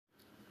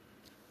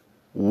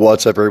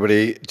What's up,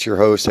 everybody? It's your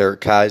host,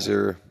 Eric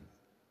Kaiser,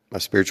 my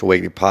Spiritual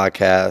Awakening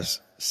podcast,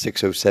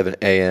 6:07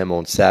 a.m.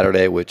 on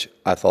Saturday, which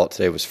I thought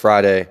today was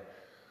Friday.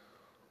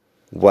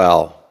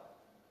 Wow.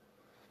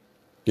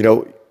 I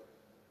don't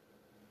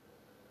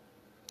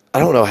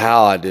know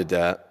how I did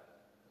that,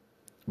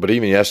 but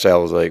even yesterday I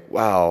was like,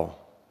 wow,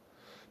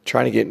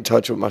 trying to get in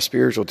touch with my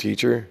spiritual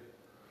teacher,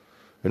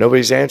 and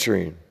nobody's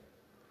answering. And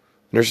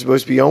they're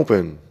supposed to be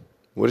open.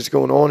 What is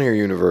going on here,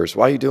 universe?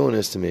 Why are you doing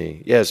this to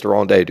me? Yeah, it's the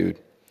wrong day, dude.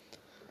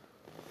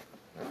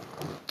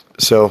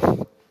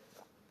 So,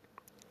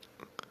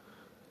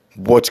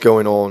 what's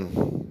going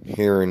on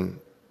here in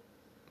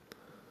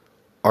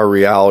our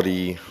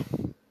reality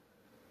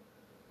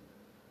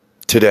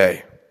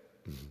today?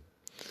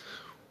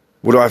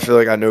 What do I feel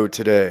like I know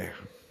today?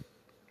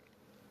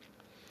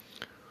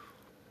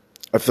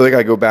 I feel like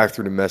I go back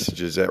through the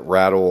messages that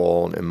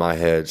rattle on in my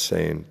head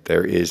saying,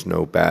 there is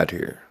no bad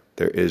here.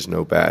 There is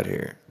no bad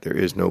here. There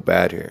is no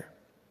bad here.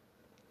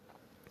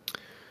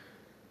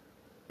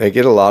 I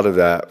get a lot of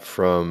that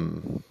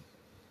from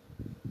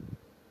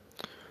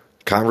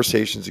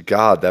Conversations of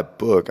God, that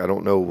book. I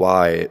don't know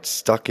why it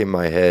stuck in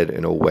my head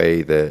in a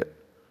way that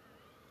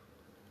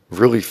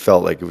really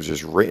felt like it was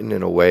just written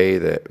in a way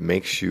that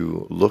makes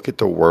you look at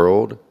the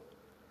world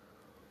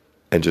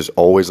and just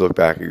always look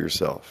back at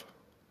yourself.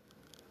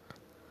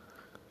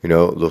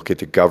 Look at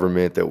the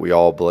government that we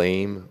all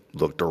blame,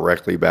 look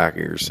directly back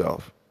at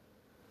yourself.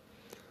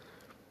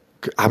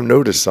 I've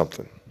noticed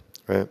something,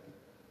 right?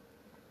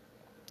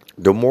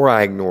 The more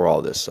I ignore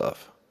all this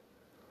stuff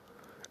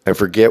and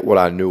forget what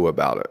I knew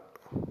about it,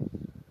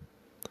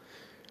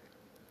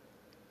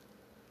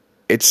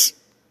 it's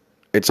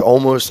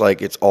almost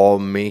like it's all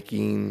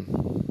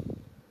making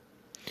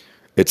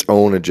its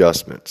own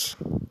adjustments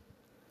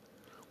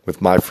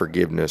with my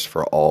forgiveness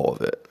for all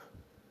of it.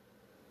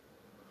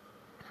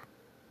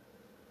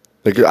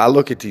 Like, I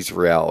look at these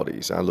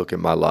realities, I look at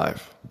my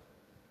life,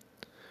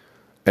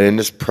 and in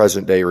this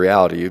present day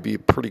reality, it'd be a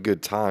pretty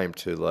good time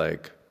to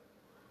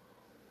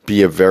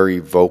be a very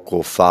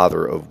vocal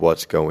father of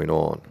what's going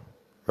on,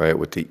 right?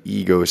 With the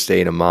ego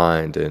state of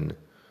mind.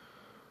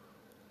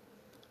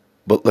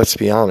 But let's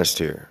be honest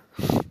here,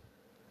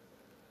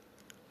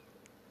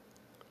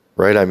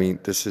 right? I mean,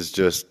 this is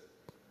just,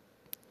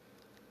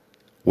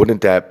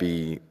 wouldn't that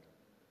be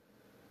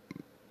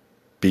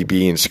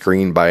being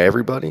screened by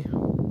everybody,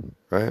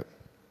 right?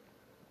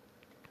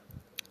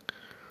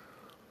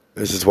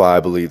 This is why I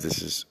believe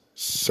this is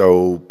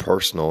so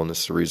personal, and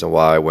this is the reason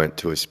why I went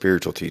to a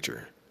spiritual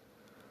teacher.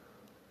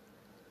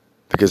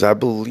 Because I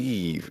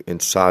believe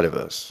inside of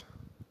us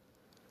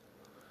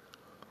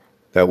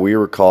that we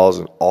were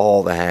causing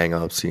all the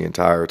hang-ups the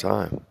entire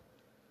time.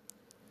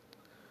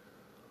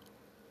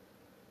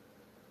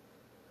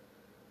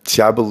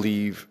 See, I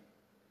believe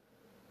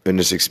in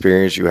this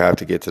experience you have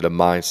to get to the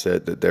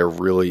mindset that there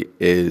really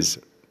is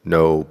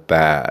no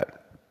bad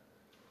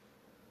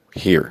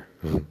here.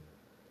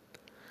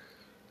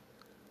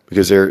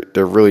 Because there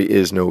really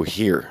is no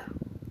here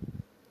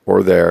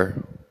or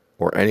there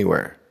or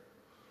anywhere.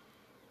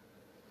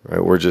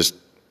 Right?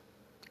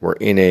 We're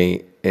in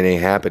a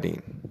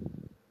happening.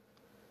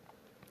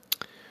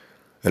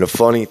 And the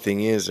funny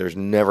thing is, there's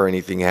never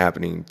anything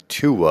happening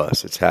to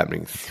us. It's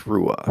happening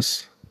through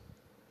us.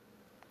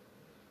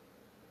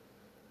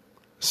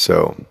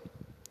 So,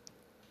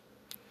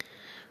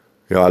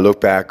 I look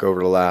back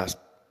over the last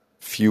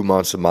few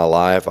months of my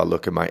life. I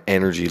look at my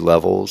energy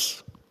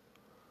levels.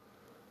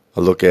 I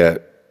look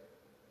at,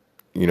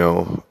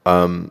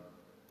 how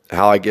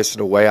I guess in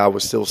a way I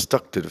was still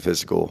stuck to the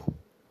physical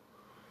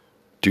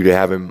due to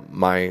having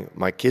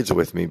my kids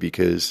with me,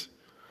 because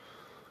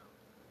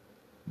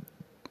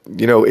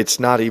it's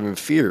not even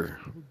fear,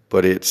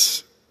 but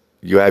it's,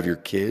 you have your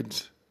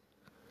kids,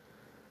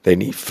 they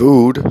need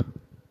food,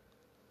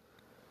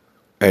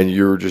 and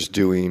you're just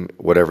doing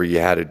whatever you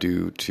had to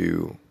do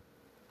to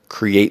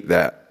create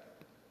that.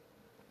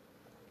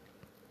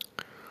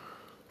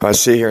 I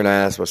sit here and I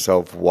ask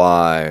myself,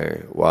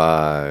 why?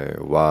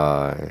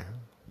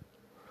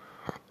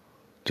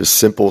 Just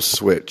simple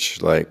switch,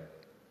 and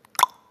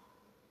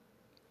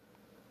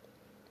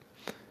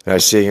I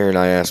sit here and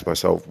I ask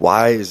myself,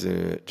 why isn't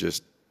it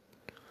just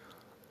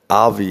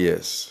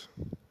obvious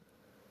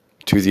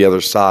to the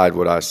other side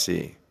what I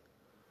see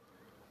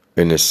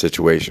in this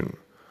situation?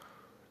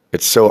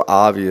 It's so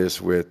obvious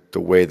with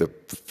the way the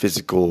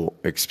physical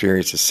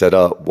experience is set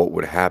up, what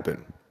would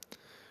happen.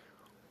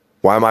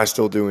 Why am I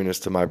still doing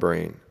this to my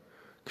brain?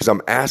 Because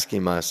I'm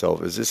asking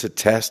myself, is this a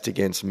test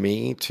against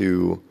me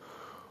to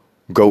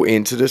go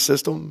into the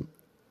system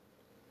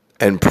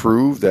and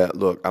prove that,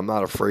 look, I'm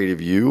not afraid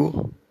of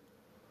you,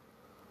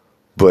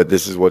 but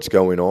this is what's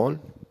going on?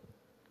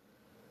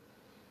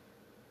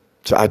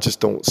 So I just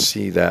don't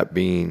see that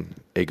being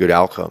a good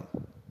outcome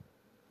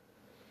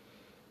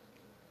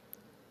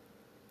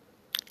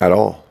at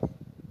all.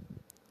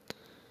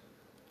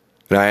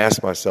 And I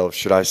asked myself,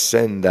 should I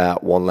send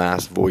that one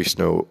last voice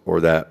note or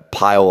that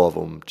pile of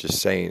them just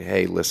saying,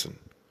 hey, listen,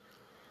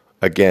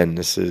 again,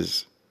 this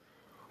is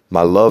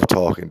my love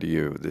talking to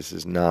you. This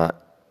is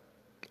not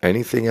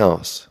anything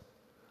else.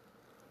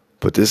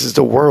 But this is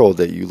the world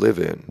that you live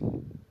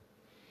in.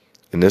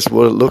 And this is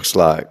what it looks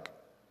like.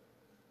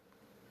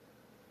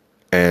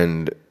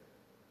 And,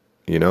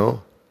 you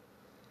know,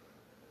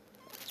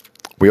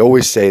 we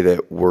always say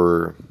that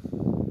we're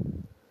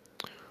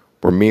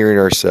mirroring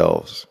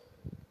ourselves.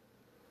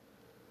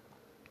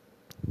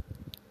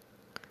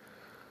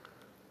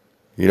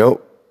 You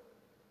know,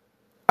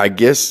 I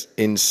guess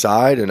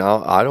inside, and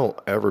I don't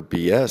ever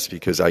BS,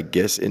 because I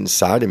guess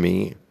inside of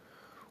me,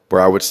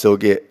 where I would still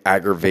get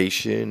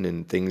aggravation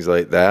and things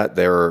like that,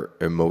 there are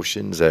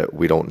emotions that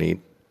we don't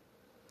need,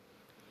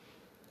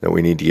 that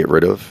we need to get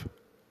rid of,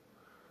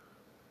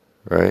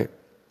 right?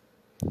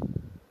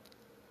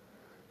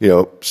 You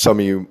know, some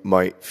of you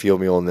might feel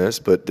me on this,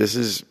 but this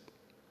is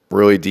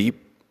really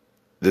deep.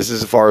 This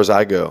is as far as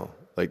I go.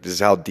 Like, this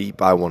is how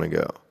deep I want to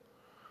go.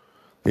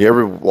 You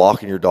ever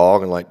walking your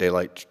dog and like they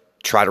like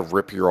try to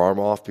rip your arm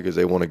off because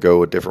they want to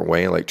go a different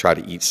way and like try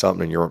to eat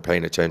something and you weren't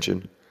paying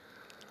attention?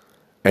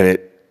 And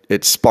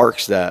it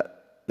sparks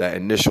that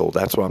initial.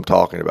 That's what I'm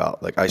talking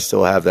about. Like, I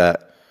still have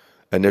that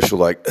initial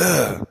like,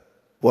 ugh,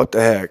 what the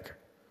heck?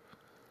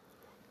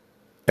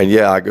 And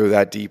yeah, I go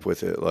that deep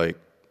with it. Like,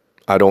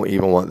 I don't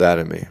even want that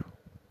in me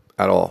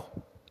at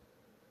all.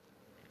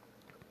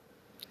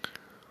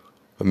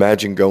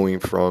 Imagine going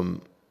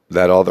from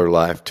that other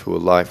life to a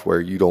life where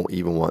you don't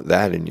even want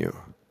that in you.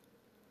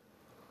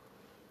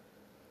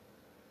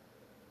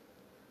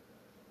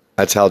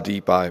 That's how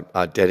deep I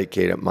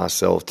dedicated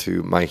myself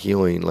to my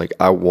healing. Like,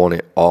 I want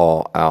it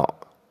all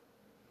out.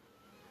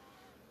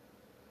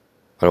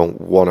 I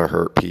don't want to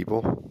hurt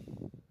people.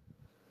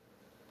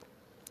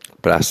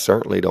 But I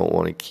certainly don't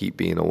want to keep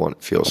being the one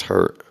that feels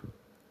hurt.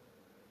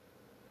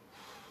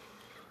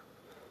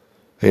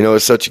 You know,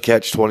 it's such a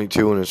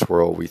catch-22 in this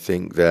world. We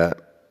think that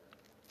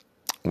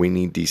we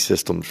need these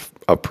systems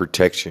of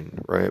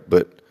protection, right?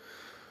 But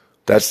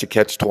that's the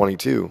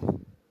catch-22.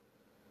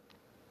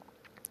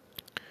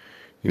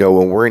 You know,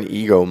 when we're in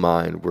ego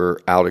mind, we're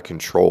out of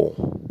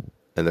control,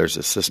 and there's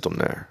a system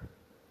there.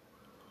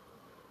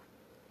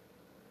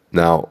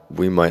 Now,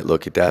 we might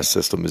look at that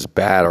system as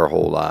bad our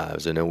whole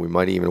lives, and then we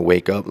might even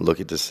wake up and look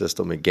at the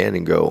system again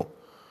and go,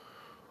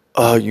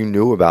 oh, you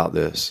knew about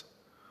this.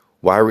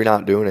 Why are we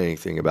not doing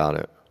anything about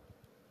it?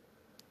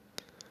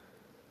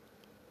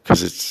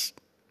 Because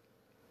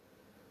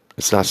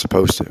it's not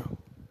supposed to.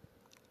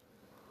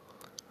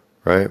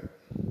 Right?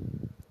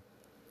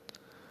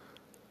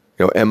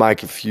 You know, am I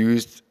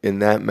confused in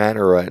that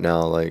manner right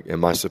now? Like,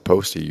 am I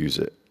supposed to use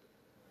it?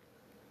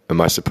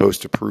 Am I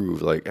supposed to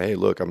prove, like, hey,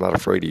 look, I'm not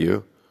afraid of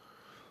you?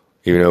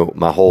 Even though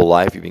my whole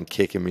life you've been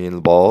kicking me in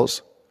the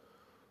balls,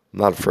 I'm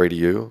not afraid of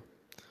you.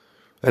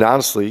 And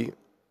honestly,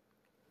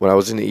 when I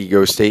was in the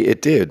ego state,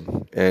 it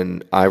did.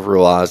 And I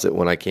realized that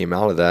when I came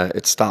out of that,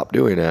 it stopped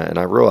doing that. And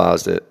I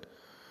realized that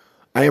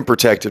I am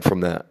protected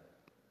from that.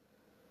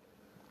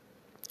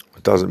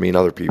 It doesn't mean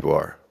other people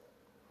are.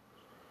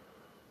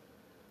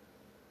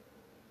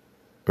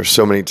 There's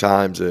so many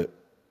times that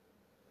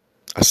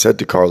I said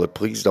to Carla,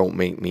 please don't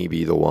make me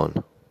be the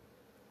one.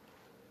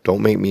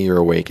 Don't make me your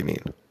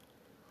awakening.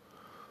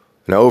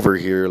 And over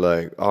here,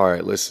 like, all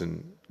right,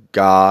 listen,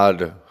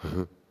 God,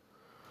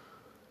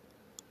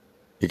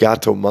 you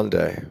got till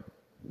Monday.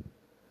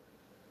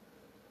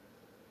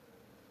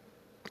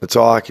 That's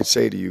all I can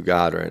say to you,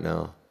 God, right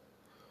now.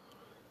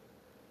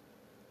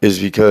 Is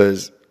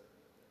because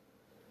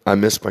I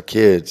miss my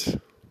kids.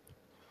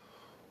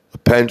 The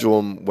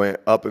pendulum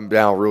went up and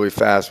down really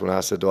fast when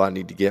I said, do I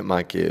need to get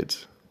my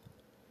kids?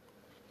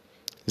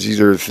 These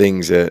are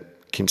things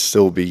that can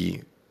still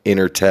be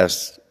inner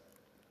tests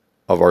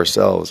of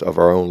ourselves, of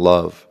our own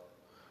love,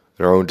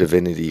 and our own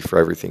divinity for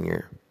everything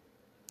here.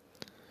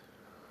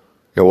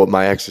 You know, what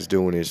my ex is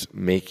doing is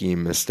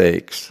making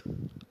mistakes.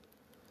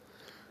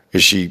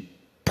 Is she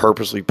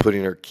purposely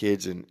putting her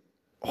kids in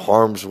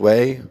harm's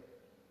way?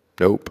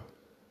 Nope.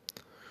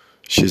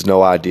 She has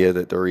no idea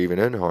that they're even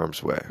in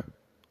harm's way.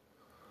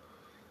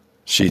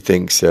 She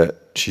thinks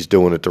that she's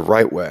doing it the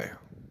right way.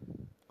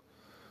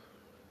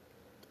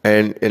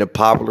 And in a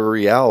popular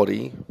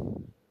reality,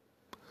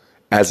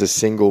 as a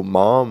single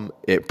mom,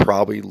 it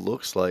probably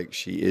looks like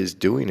she is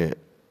doing it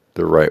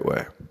the right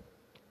way.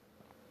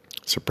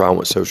 It's a problem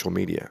with social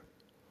media.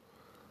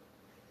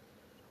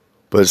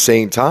 But at the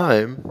same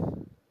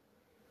time,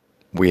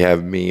 we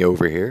have me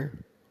over here.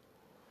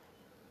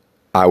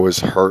 I was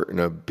hurt in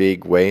a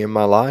big way in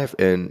my life,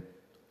 and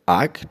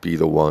I could be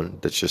the one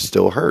that's just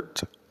still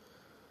hurt.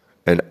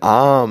 And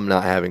I'm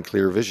not having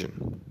clear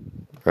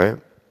vision, right?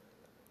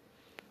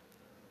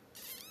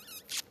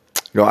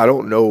 You know, I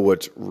don't know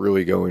what's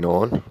really going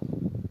on.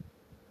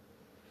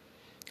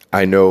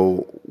 I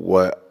know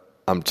what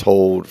I'm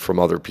told from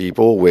other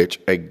people, which,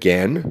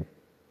 again,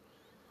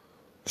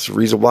 it's the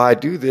reason why I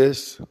do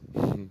this.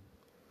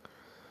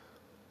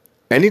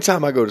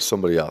 Anytime I go to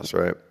somebody else,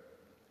 right,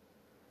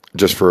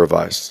 just for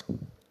advice,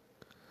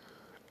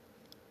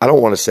 I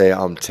don't want to say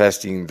I'm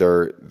testing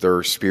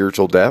their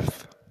spiritual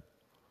depth,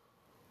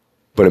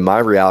 but in my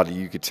reality,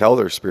 you could tell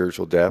their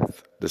spiritual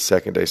depth the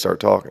second they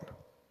start talking.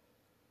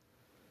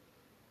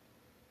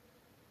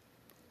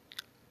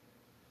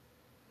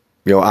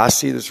 I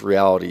see this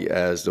reality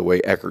as the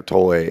way Eckhart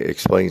Tolle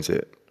explains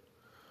it.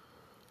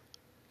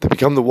 To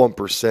become the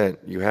 1%,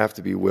 you have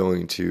to be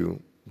willing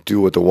to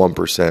do what the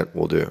 1%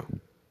 will do.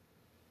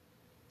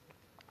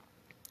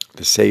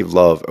 To save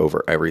love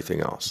over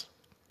everything else.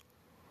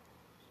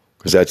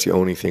 Because that's the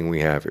only thing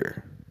we have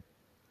here.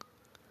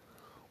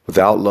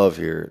 Without love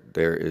here,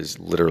 there is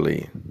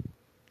literally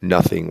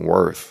nothing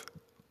worth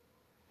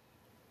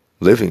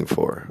living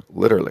for,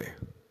 literally.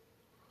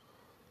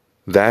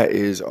 That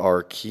is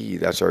our key.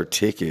 That's our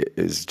ticket,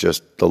 is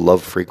just the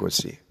love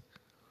frequency.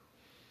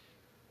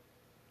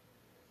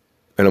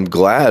 And I'm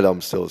glad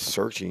I'm still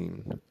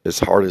searching as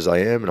hard as I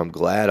am, and I'm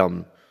glad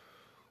I'm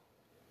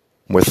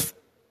with,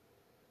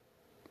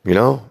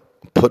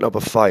 putting up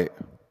a fight.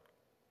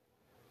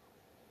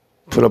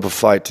 Putting up a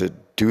fight to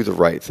do the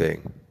right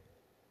thing.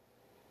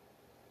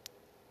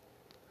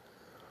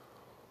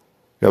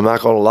 I'm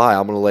not going to lie.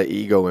 I'm going to let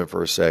ego in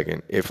for a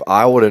second. If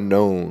I would have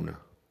known,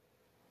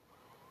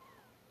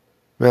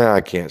 man,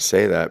 I can't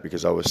say that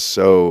because I was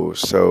so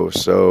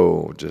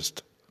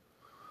just,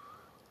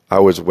 I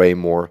was way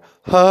more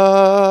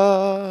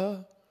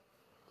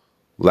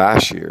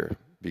last year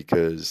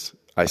because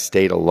I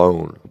stayed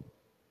alone.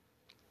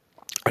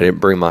 I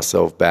didn't bring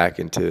myself back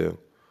into,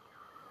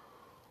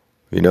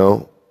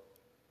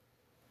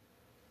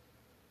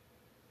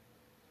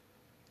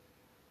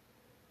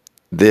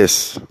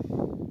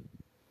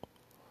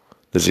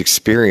 this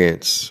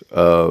experience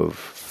of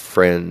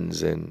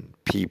friends and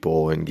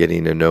people and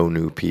getting to know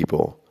new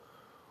people.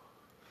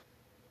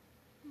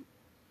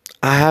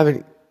 I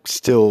haven't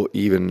still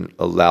even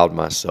allowed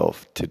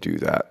myself to do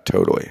that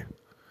totally.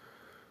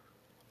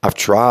 I've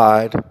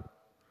tried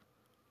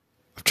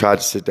to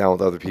sit down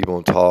with other people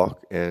and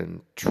talk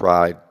and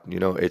tried,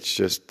 it's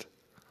just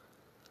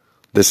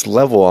this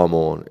level I'm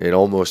on. It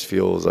almost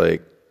feels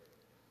like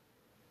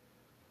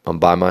I'm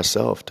by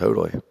myself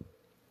totally.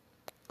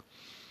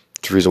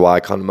 It's the reason why I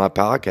come to my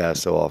podcast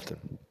so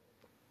often.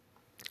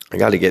 I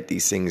got to get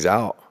these things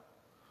out.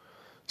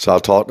 So I'll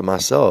talk to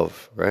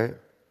myself, right?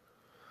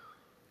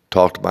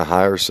 Talk to my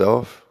higher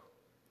self.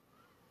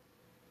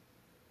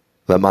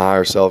 Let my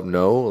higher self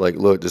know, like,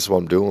 look, this is what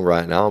I'm doing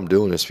right now. I'm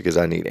doing this because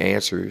I need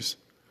answers.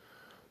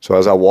 So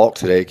as I walk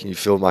today, can you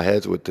fill my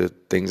head with the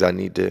things I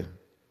need to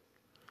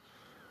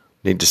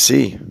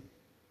see?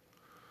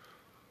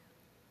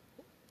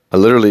 I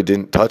literally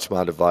didn't touch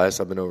my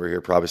device. I've been over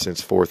here probably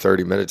since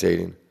 4:30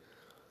 meditating.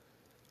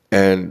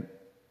 And,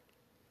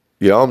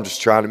 I'm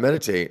just trying to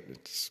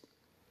meditate.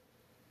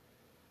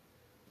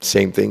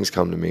 Same things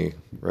come to me,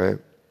 right?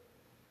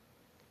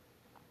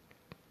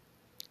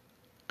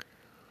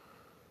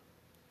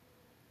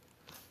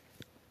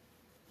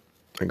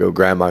 I go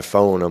grab my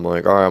phone. I'm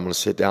like, all right, I'm going to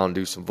sit down and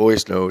do some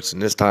voice notes,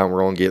 and this time we're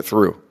going to get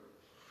through.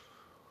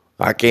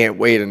 I can't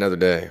wait another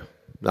day.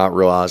 Not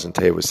realizing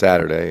today was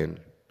Saturday, and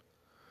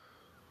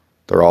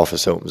their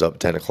office opens up at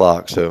 10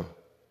 o'clock, so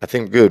I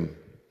think I'm good.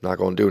 Not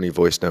going to do any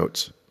voice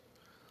notes.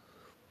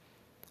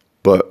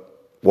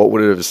 But what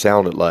would it have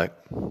sounded like?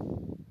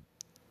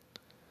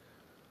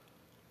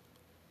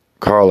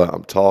 Carla,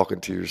 I'm talking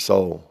to your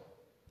soul.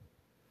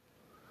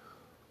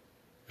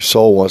 Your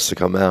soul wants to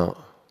come out.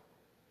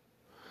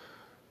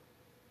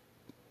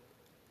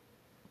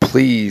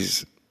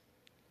 Please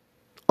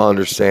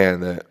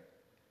understand that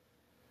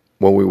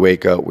when we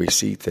wake up, we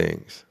see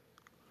things.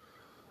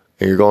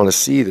 And you're going to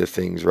see the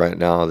things right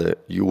now that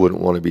you wouldn't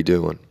want to be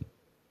doing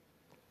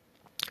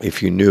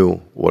if you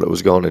knew what it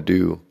was going to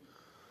do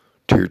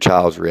to your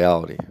child's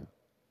reality.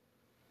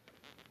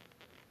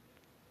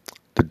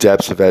 The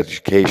depths of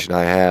education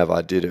I have,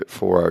 I did it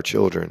for our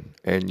children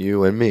and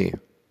you and me.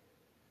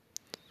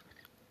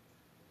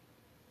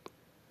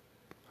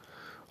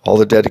 All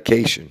the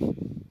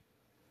dedication.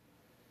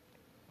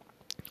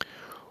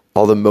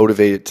 All the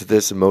motivated to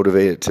this and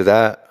motivated to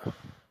that.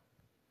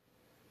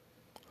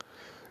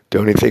 The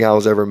only thing I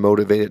was ever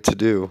motivated to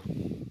do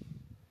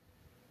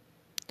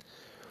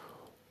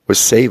was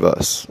save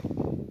us.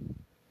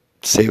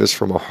 Save us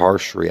from a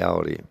harsh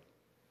reality.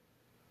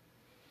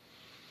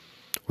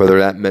 Whether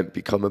that meant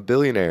become a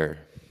billionaire.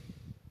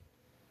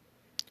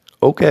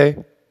 Okay.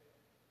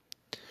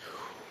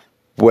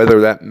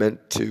 Whether that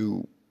meant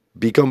to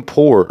become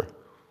poor.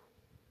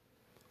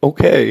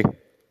 Okay.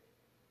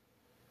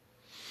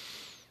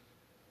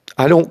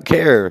 I don't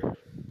care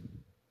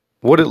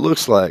what it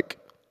looks like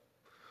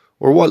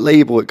or what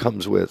label it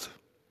comes with.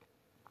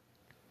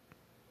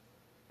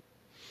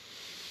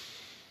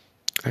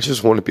 I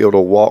just want to be able to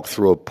walk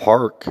through a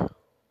park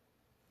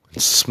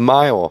and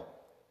smile.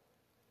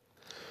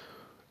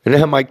 And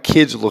have my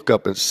kids look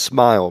up and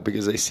smile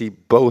because they see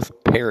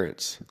both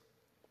parents.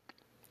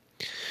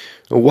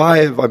 And why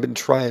have I been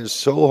trying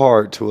so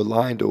hard to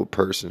align to a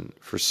person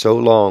for so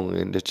long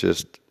and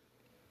it's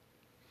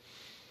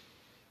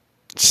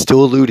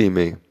still eluding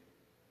me?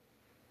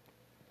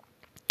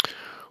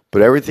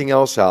 But everything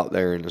else out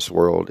there in this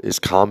world is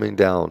calming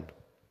down.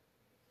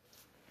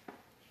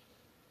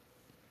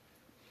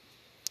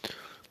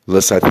 The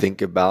less I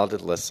think about it,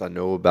 the less I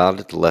know about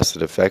it, the less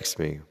it affects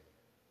me.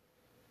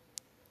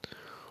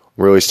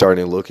 I'm really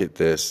starting to look at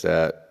this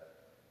that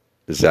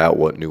Is that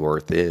what New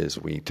Earth is?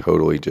 We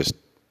totally just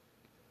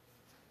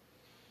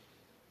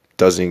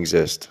doesn't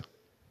exist.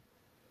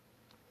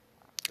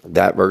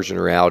 That version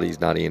of reality is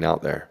not even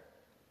out there.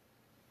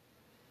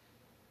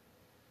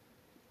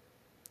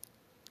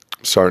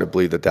 I'm starting to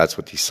believe that that's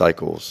what these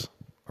cycles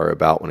are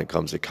about when it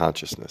comes to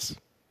consciousness.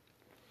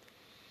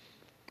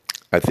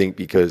 I think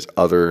because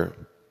other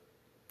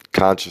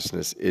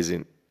consciousness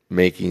isn't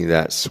making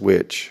that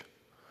switch,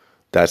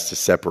 that's the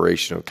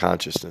separation of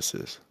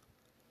consciousnesses.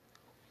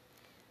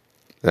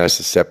 That's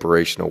the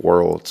separation of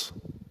worlds.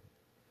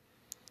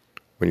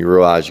 When you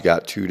realize you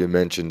got two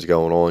dimensions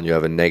going on, you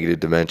have a negative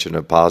dimension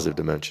and a positive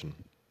dimension.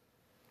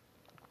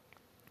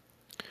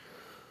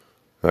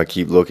 I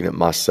keep looking at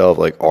myself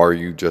like, are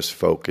you just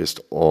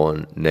focused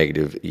on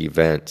negative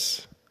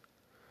events?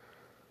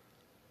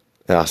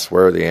 And I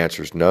swear the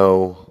answer is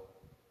no.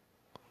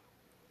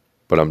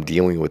 But I'm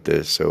dealing with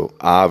this, so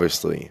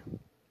obviously,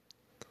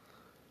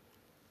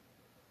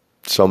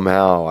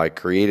 somehow I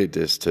created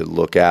this to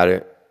look at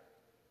it.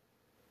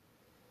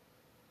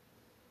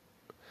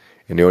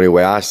 And the only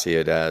way I see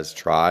it as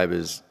tribe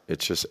is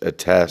it's just a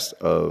test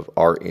of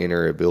our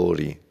inner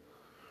ability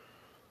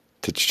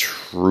to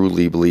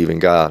truly believe in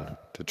God,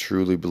 to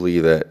truly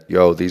believe that,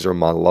 these are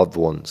my loved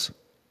ones.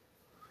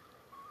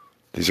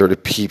 These are the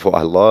people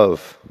I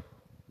love.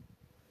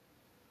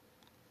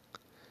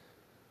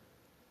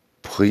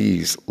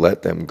 Please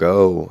let them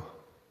go.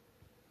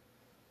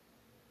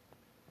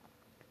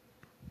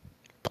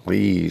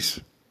 Please.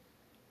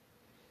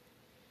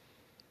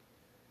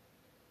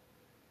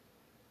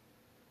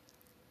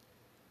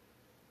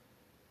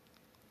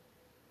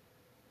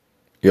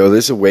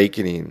 This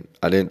awakening,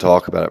 I didn't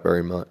talk about it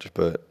very much,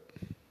 but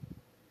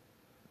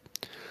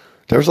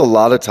there's a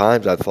lot of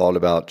times I thought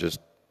about just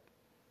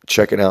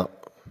checking out.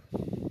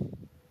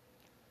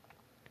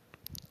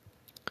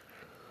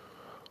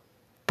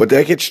 But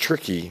that gets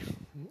tricky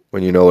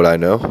when you know what I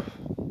know.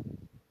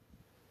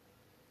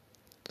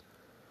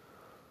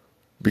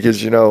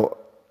 Because,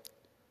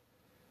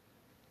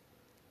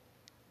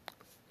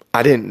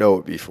 I didn't know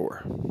it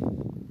before.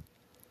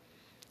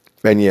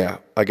 And yeah,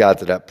 I got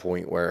to that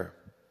point where,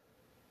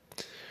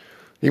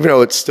 even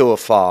though it's still a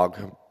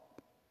fog,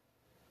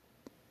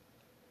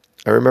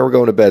 I remember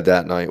going to bed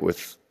that night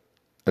with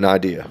an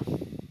idea.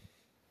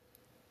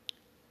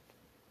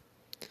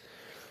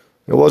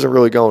 It wasn't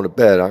really going to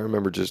bed. I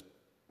remember just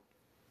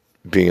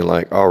being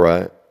like, all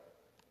right,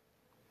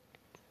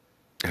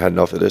 I had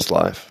enough of this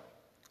life.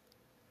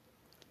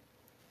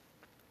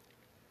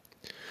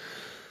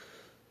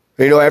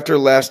 After the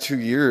last 2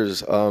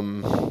 years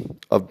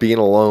of being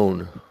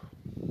alone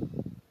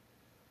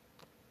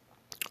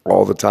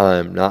all the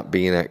time, not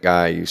being that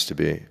guy I used to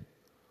be,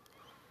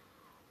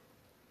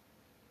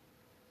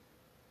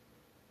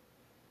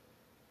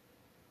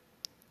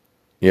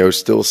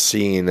 still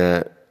seeing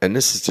that, and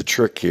this is the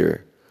trick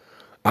here,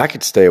 I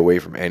could stay away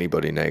from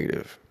anybody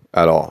negative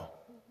at all,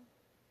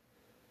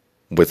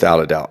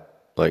 without a doubt.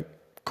 Like,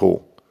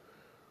 cool.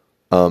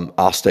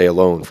 I'll stay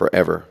alone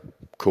forever.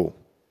 Cool.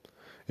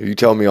 If you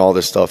tell me all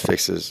this stuff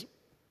fixes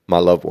my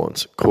loved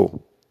ones,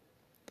 cool.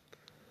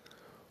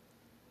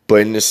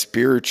 But in the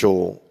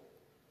spiritual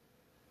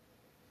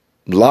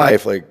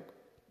life, like,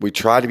 we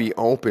try to be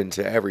open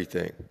to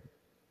everything.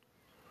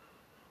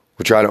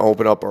 We try to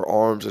open up our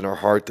arms and our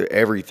heart to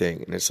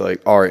everything. And it's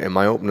like, all right, am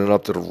I opening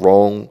up to the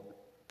wrong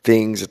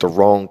things at the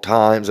wrong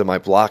times? Am I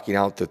blocking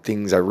out the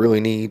things I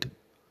really need?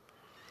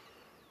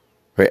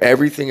 Right?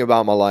 Everything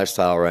about my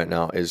lifestyle right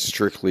now is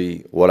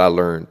strictly what I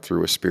learned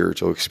through a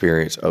spiritual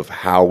experience of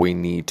how we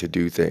need to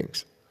do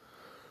things.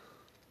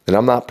 And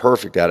I'm not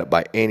perfect at it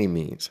by any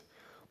means,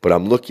 but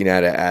I'm looking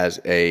at it as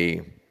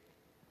a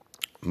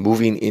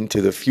moving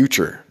into the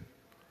future.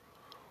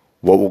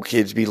 What will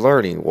kids be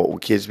learning? What will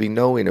kids be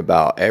knowing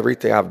about?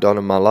 Everything I've done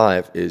in my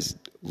life is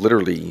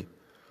literally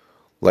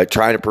like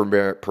trying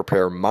to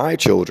prepare my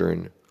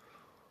children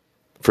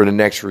for the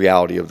next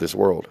reality of this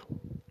world.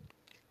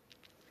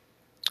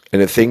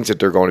 And the things that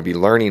they're going to be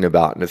learning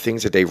about and the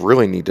things that they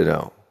really need to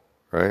know,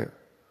 right?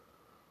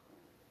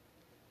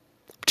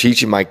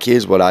 Teaching my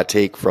kids what I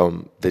take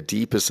from the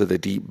deepest of the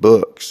deep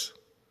books.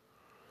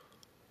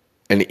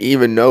 And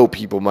even though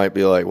people might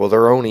be like, well,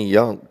 they're only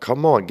young.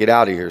 Come on, get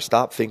out of here.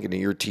 Stop thinking that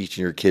you're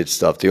teaching your kids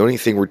stuff. The only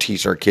thing we're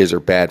teaching our kids are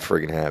bad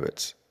friggin'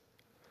 habits.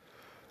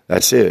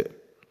 That's it.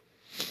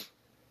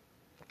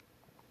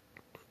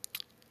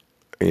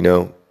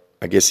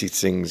 I guess these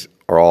things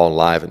are all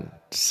alive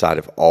inside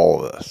of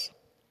all of us.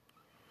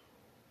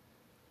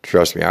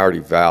 Trust me, I already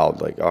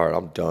vowed, like, all right,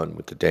 I'm done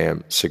with the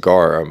damn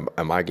cigar.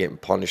 Am I getting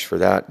punished for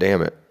that?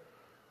 Damn it.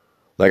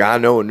 Like, I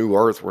know in New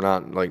Earth, we're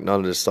not, like,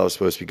 none of this stuff's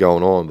supposed to be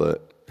going on,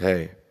 but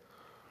hey,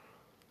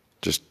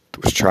 just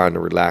was trying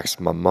to relax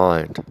my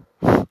mind.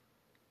 And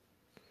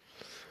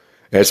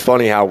it's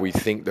funny how we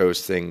think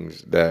those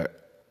things that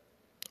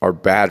are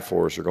bad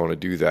for us are going to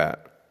do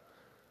that.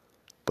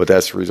 But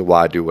that's the reason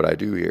why I do what I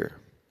do here.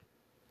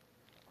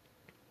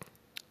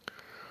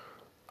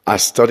 I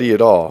study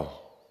it all.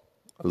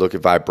 I look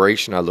at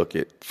vibration, I look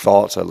at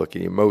thoughts, I look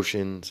at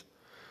emotions,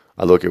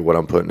 I look at what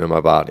I'm putting in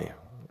my body,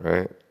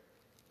 right?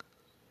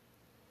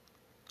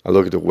 I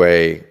look at the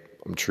way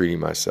I'm treating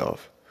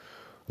myself.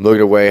 I look at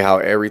the way how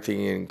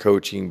everything in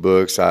coaching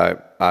books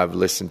I've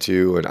listened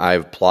to and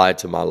I've applied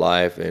to my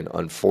life, and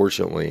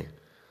unfortunately,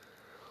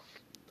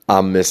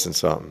 I'm missing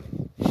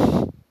something.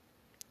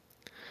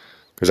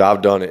 Because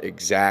I've done it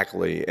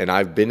exactly, and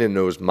I've been in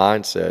those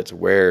mindsets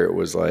where it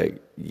was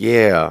like,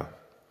 yeah.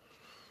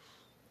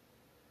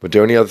 But the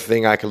only other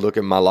thing I could look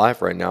at my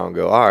life right now and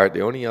go, all right,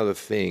 the only other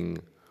thing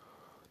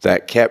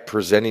that kept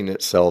presenting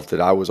itself that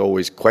I was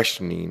always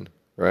questioning,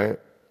 right?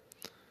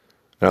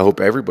 And I hope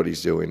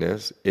everybody's doing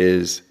this,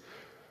 is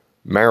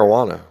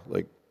marijuana.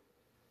 Like,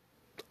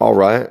 all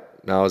right,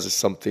 now is this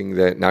something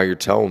that now you're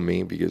telling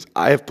me, because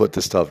I have put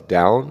this stuff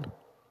down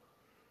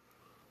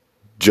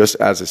just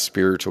as a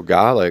spiritual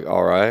guy, like,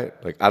 all right,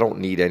 like I don't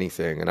need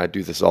anything, and I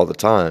do this all the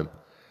time.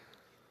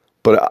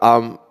 But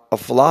I'm a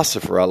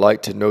philosopher. I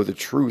like to know the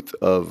truth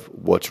of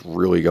what's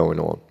really going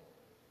on.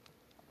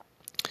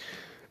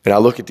 And I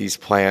look at these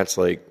plants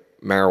like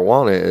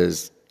marijuana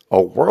as a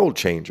world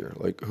changer.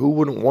 Like, who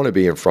wouldn't want to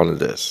be in front of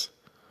this?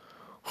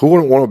 Who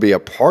wouldn't want to be a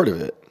part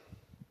of it?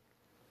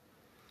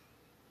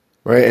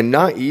 Right? And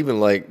not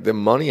even like the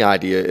money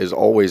idea is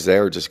always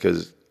there just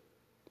because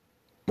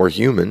we're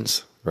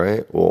humans,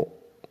 right? Well,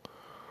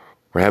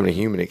 we're having a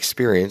human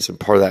experience, and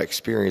part of that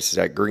experience is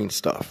that green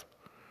stuff.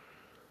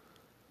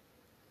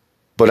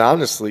 But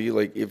honestly,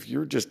 like if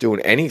you're just doing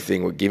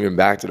anything with giving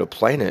back to the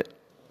planet,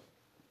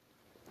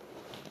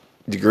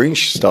 the green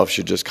stuff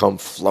should just come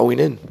flowing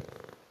in,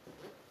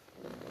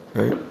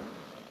 right?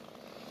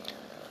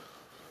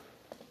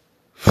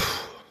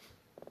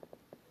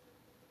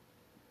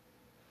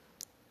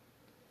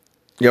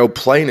 You know,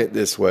 playing it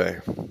this way,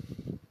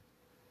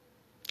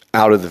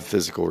 out of the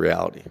physical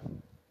reality,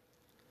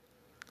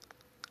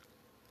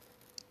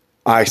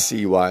 I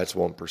see why it's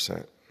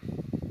 1%.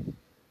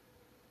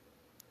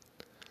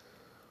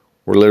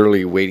 We're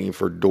literally waiting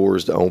for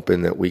doors to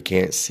open that we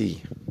can't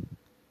see.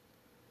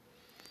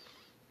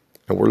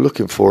 And we're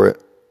looking for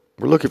it.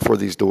 We're looking for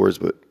these doors,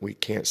 but we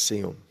can't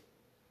see them.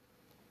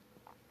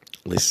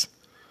 At least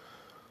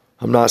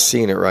I'm not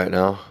seeing it right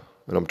now,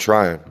 and I'm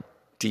trying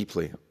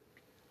deeply.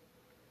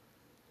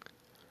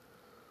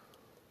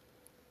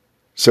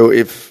 So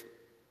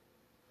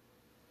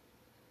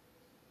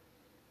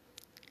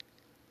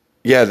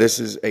this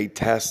is a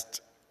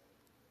test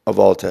of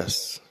all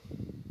tests.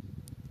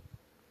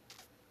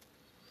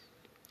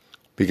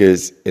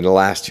 Because in the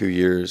last 2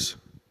 years,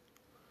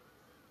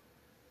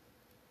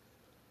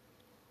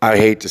 I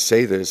hate to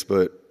say this,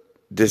 but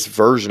this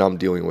version I'm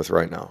dealing with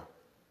right now,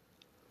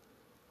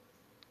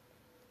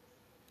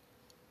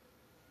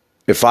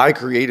 if I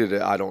created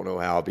it, I don't know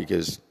how,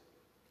 because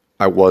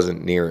I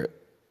wasn't near it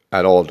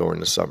at all during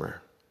the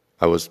summer.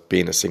 I was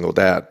being a single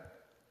dad.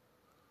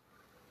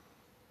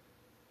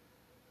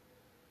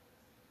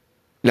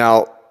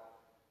 Now,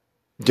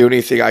 the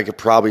only thing I could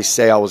probably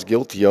say I was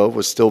guilty of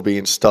was still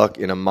being stuck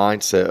in a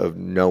mindset of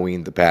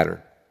knowing the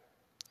pattern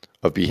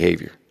of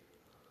behavior,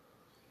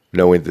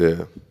 knowing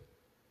the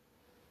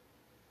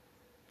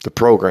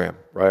program,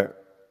 right?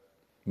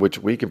 Which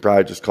we can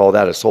probably just call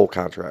that a soul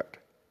contract.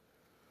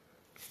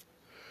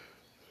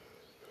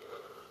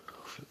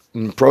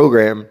 And the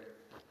program,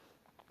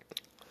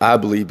 I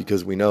believe,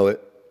 because we know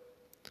it,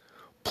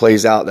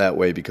 plays out that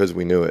way because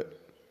we knew it.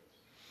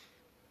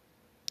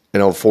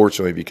 And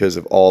unfortunately, because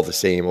of all the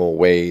same old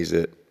ways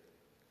that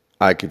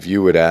I could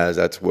view it as,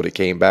 that's what it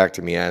came back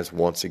to me as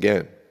once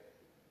again.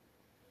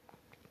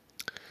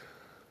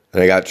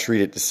 And I got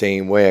treated the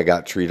same way I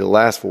got treated the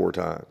last 4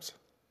 times.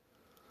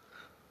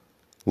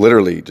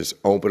 Literally, just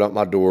open up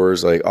my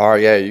doors like, all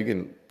right, yeah, you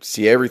can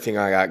see everything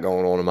I got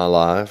going on in my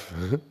life.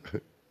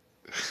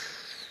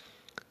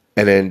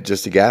 And then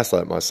just to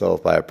gaslight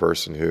myself by a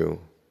person who,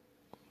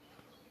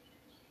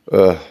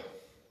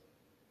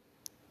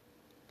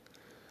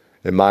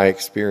 in my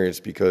experience,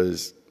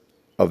 because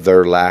of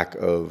their lack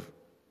of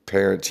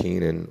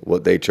parenting and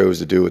what they chose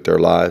to do with their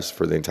lives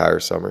for the entire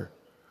summer,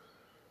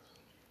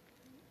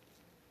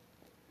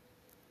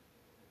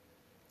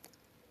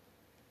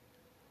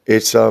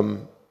 it's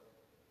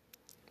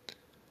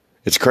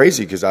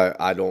crazy because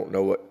I don't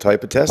know what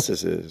type of test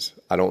this is.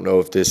 I don't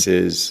know if this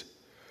is,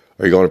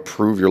 are you going to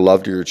prove your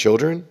love to your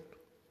children?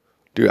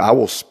 Dude, I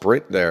will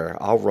sprint there.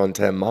 I'll run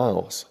 10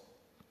 miles.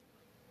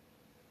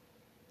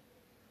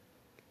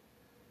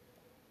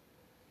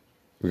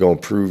 You're going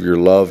to prove your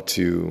love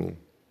to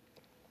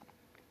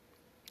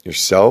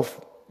yourself,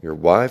 your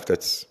wife.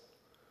 That's,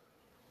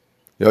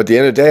 at the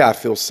end of the day, I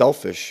feel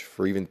selfish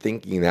for even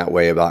thinking that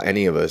way about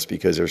any of us,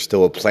 because there's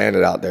still a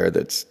planet out there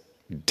that's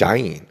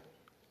dying.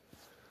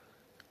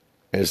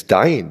 And it's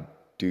dying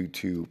due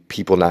to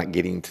people not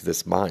getting to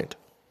this mind.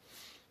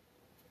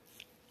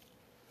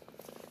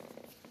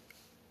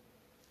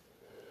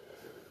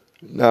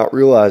 Not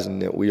realizing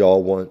that we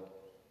all want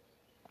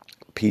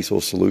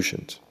peaceful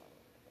solutions.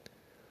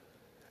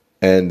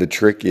 And the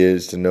trick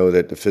is to know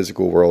that the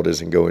physical world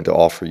isn't going to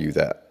offer you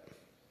that.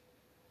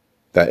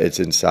 That it's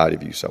inside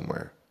of you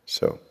somewhere.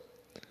 So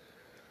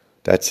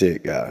that's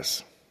it,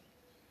 guys.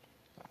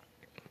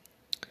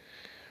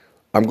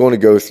 I'm going to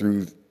go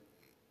through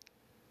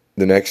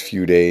the next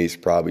few days,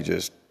 probably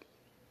just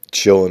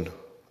chilling.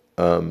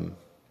 You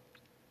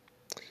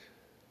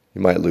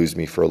might lose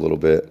me for a little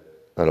bit.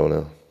 I don't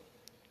know.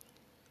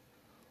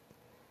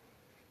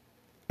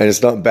 And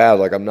it's not bad.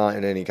 Like, I'm not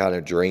in any kind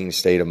of drained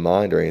state of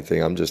mind or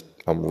anything.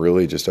 I'm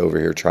really just over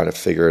here trying to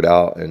figure it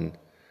out. And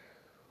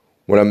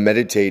when I'm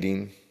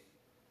meditating,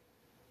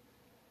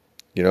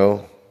 you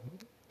know,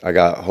 I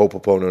got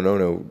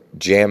Ho'oponopono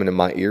jamming in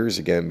my ears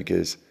again,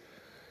 because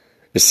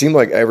it seemed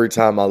like every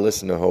time I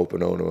listened to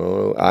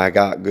Ho'oponopono, I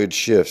got good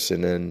shifts,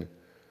 and then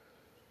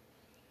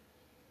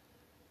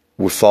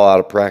would fall out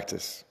of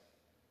practice.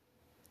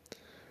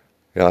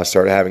 You know, I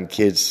started having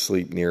kids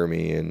sleep near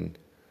me, and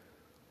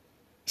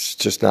it's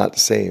just not the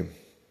same.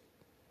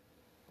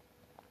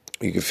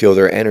 You can feel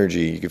their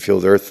energy, you can feel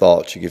their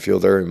thoughts, you can feel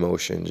their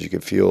emotions, you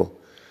can feel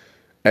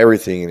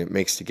everything, and it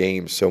makes the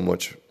game so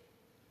much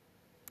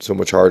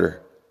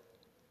harder.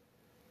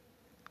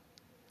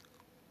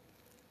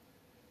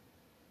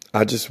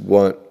 I just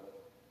want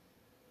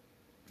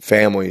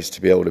families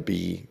to be able to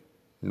be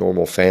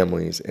normal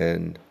families,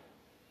 and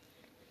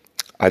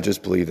I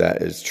just believe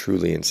that is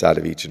truly inside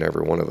of each and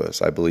every one of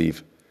us. I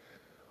believe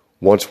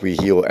once we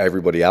heal,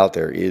 everybody out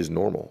there is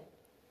normal.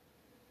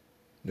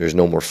 There's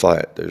no more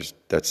fight.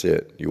 That's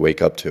it. You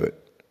wake up to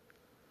it.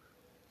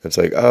 It's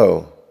like,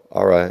 oh,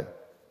 all right.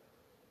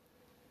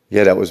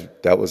 Yeah, that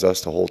was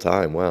us the whole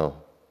time. Wow.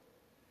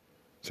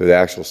 So the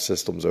actual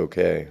system's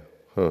okay.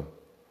 Huh.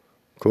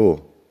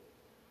 Cool.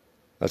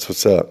 That's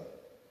what's up.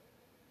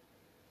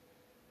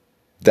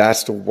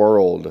 That's the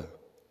world.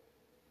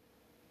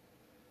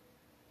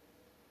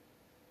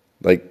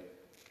 Like,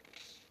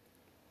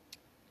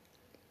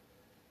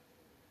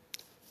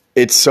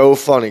 it's so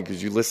funny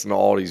because you listen to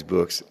all these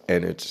books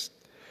and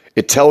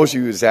it tells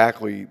you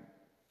exactly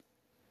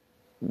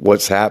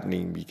what's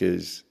happening,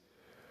 because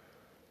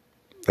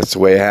that's the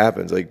way it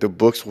happens. Like, the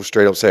books will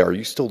straight up say, are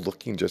you still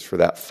looking just for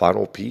that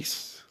final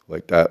piece?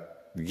 Like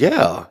that?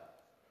 Yeah.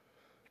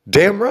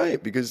 Damn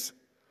right, because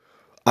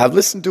I've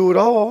listened to it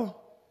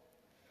all.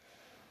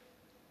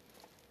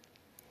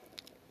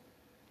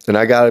 And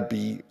I got to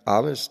be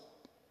honest,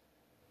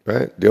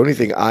 right? The only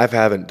thing I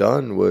haven't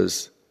done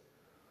was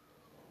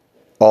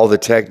all the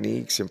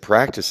techniques and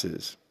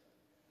practices.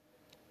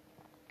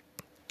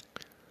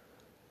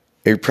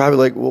 And you're probably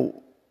like,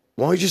 well,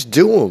 why don't you just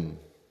do them?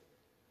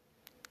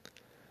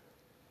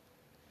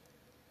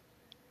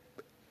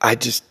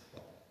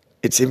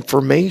 It's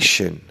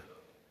information.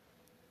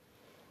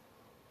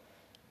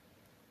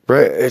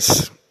 Right?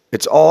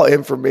 It's all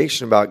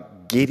information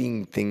about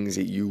getting things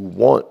that you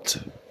want.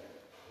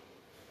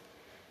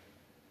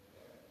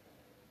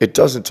 It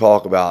doesn't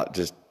talk about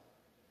just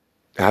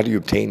how do you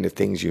obtain the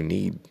things you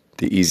need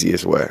the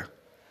easiest way.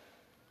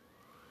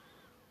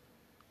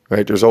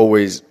 Right? There's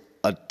always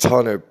a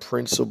ton of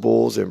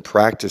principles and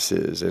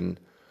practices, and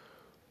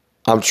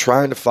I'm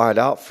trying to find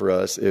out for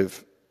us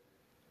if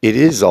it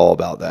is all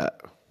about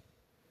that.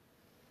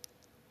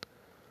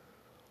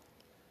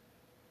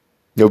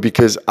 You know,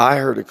 because I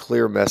heard a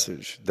clear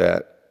message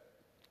that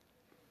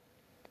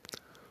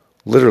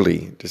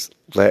literally just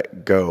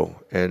let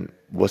go. And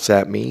what's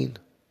that mean?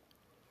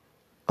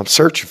 I'm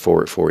searching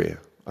for it for you.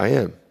 I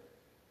am.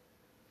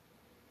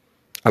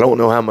 I don't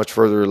know how much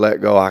further let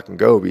go I can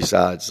go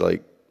besides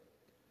like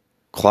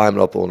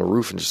climbing up on a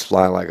roof and just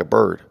flying like a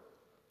bird.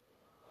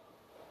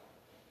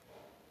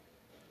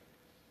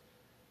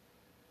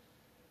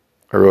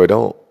 I really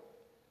don't.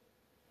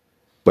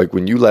 Like,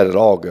 when you let it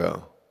all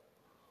go,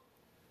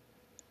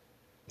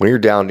 when you're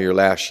down to your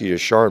last sheet of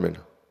Charmin,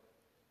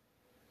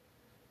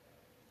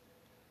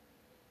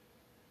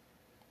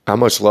 how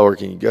much lower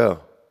can you go?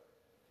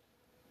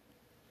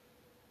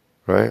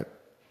 Right?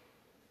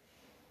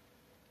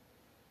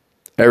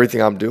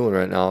 Everything I'm doing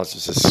right now is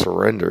just a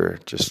surrender,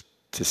 just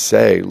to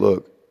say,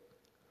 look,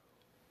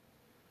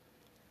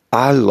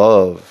 I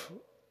love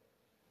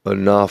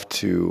enough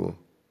to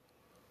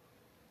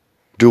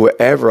do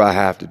whatever I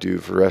have to do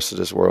for the rest of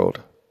this world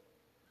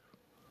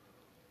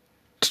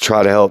to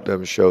try to help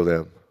them, show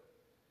them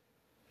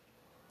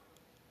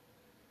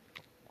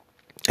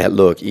that,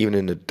 look, even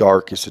in the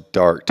darkest of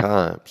dark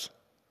times,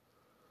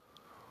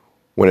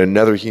 when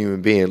another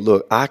human being,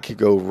 look, I could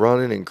go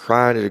running and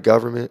crying to the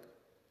government,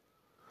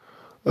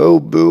 oh,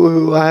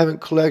 boo-hoo, I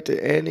haven't collected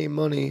any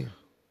money.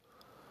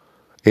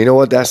 You know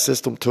what? That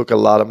system took a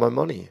lot of my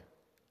money.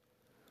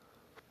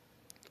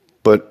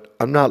 But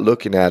I'm not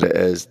looking at it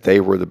as they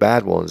were the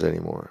bad ones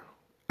anymore.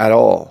 At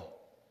all.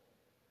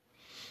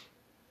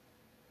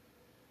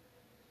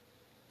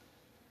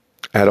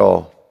 At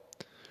all.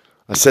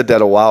 I said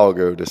that a while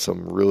ago to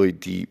some really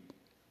deep,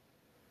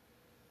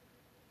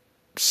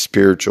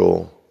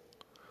 spiritual,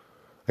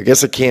 I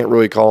guess I can't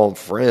really call them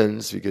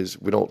friends because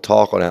we don't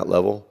talk on that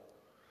level.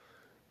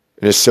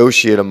 An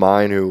associate of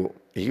mine who,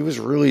 he was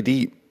really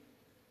deep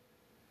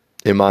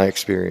in my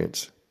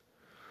experience.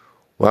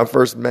 When I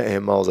first met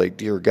him, I was like,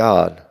 dear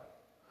God.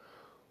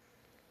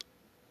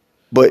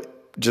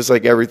 But just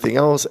like everything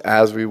else,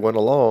 as we went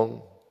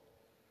along,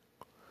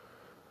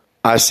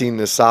 I seen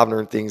the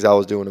sovereign things I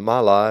was doing in my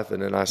life,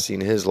 and then I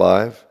seen his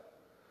life.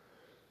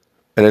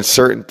 And then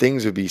certain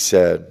things would be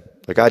said.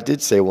 Like I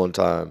did say one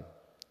time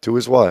to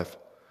his wife,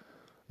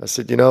 I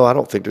said, I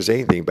don't think there's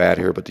anything bad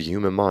here but the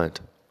human mind.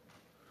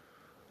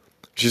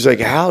 She's like,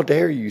 how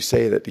dare you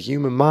say that the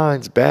human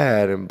mind's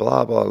bad and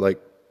blah, blah, like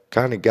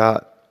kind of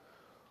got.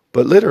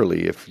 But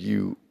literally, if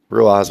you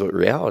realize what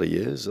reality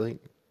is, like,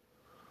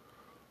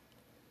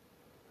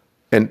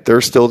 and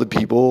there's still the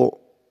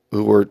people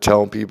who were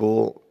telling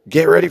people,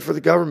 get ready for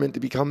the government to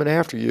be coming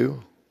after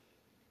you.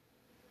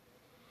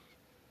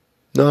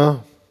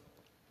 No,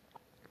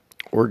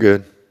 we're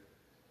good.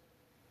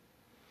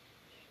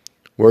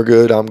 We're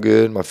good. I'm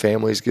good. My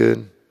family's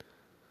good.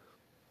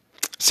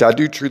 See, I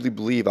do truly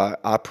believe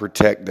I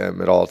protect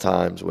them at all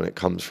times when it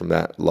comes from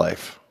that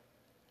life.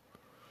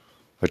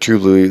 I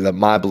truly believe that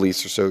my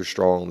beliefs are so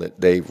strong that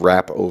they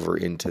wrap over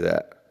into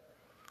that.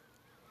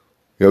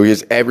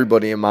 Because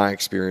everybody in my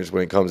experience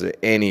when it comes to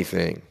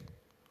anything,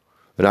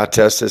 and I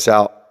test this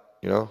out,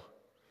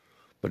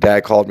 My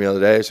dad called me the other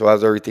day, so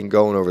how's everything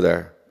going over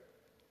there?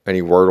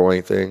 Any word or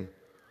anything?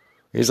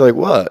 He's like,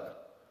 what?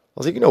 I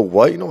was like, you know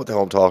what? You know what the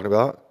hell I'm talking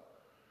about.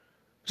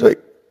 He's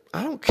like,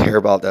 I don't care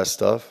about that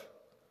stuff.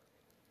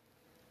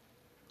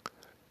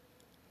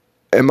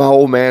 And my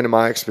old man, in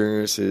my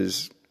experience,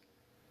 is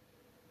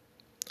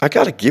I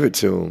got to give it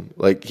to him.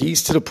 Like,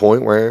 he's to the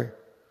point where,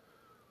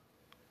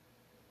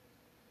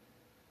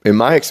 in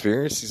my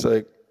experience, he's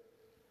like,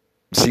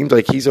 seems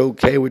like he's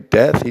okay with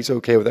death. He's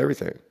okay with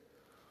everything.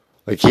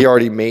 Like, he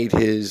already made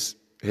his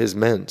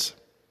mends.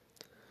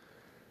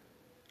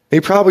 He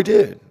probably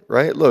did,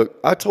 right? Look,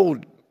 I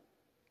told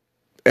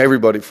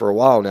everybody for a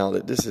while now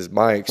that this is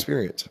my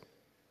experience.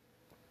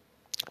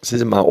 This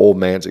isn't my old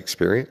man's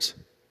experience.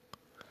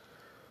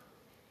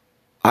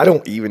 I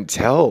don't even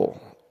tell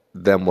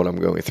them what I'm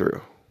going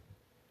through.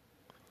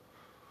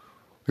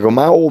 When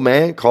my old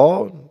man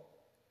called,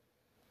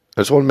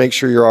 I just want to make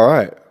sure you're all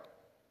right.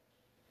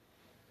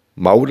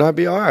 Why wouldn't I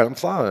be all right? I'm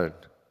fine.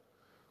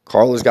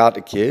 Carla's got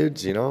the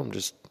kids, I'm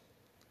just...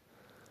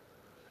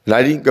 And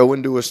I didn't go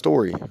into a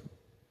story.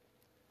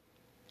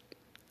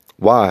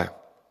 Why?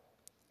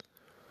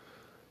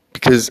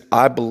 Because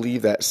I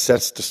believe that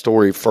sets the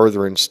story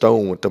further in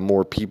stone with the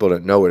more people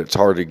that know it. It's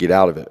hard to get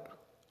out of it.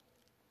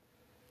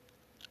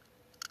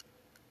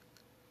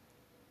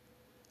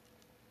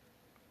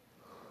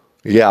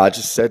 Yeah, I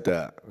just said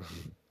that.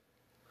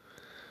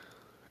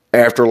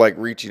 After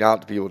reaching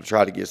out to people to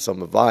try to get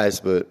some advice,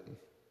 but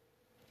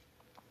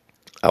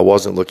I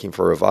wasn't looking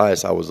for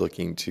advice. I was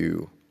looking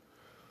to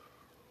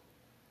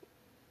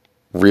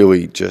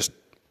really just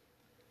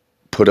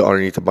put it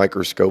underneath a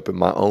microscope in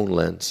my own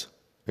lens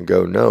and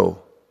go,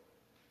 no.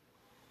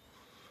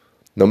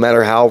 No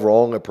matter how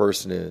wrong a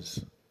person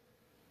is,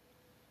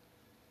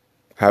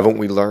 haven't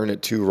we learned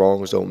that two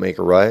wrongs don't make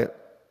a right?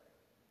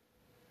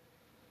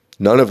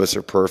 None of us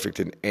are perfect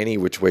in any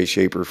which way,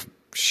 shape,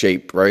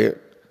 right?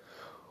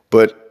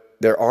 But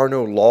there are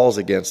no laws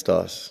against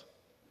us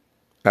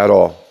at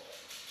all.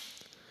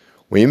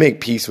 When you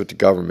make peace with the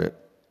government,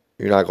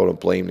 you're not going to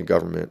blame the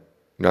government.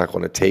 You're not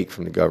going to take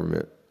from the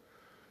government.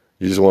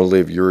 You just want to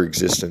live your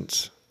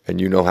existence,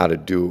 and you know how to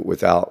do it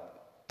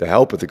without the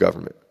help of the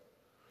government.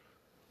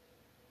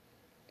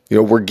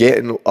 We're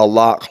getting a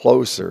lot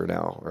closer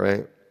now,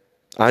 right?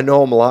 I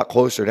know I'm a lot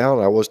closer now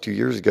than I was 2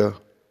 years ago.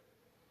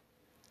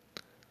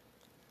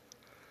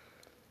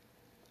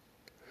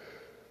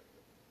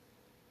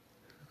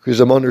 Because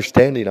I'm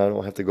understanding I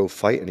don't have to go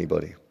fight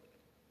anybody.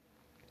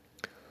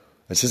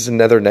 This is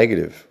another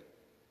negative.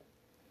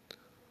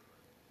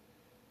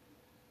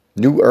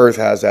 New Earth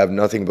has to have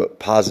nothing but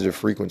positive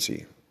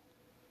frequency.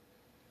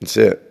 That's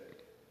it.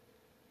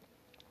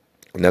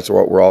 And that's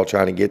what we're all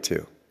trying to get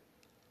to.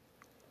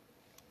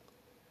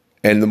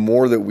 And the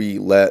more that we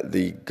let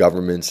the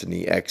governments and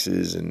the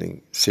X's and the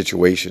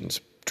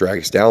situations drag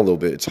us down a little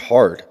bit, it's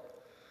hard.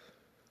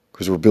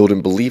 Because we're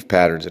building belief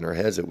patterns in our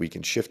heads that we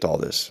can shift all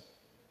this.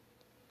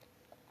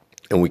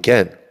 And we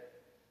can. And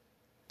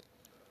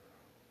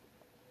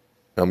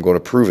I'm going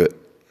to prove it.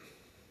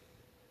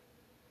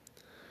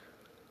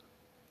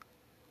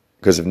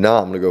 Because if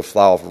not, I'm going to go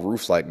fly off a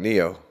roof like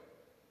Neo.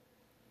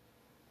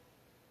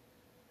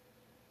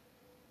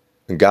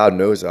 And God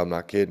knows that I'm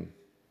not kidding.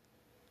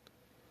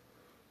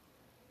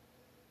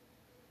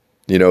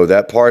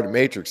 That part of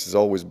Matrix has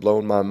always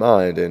blown my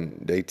mind, and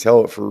they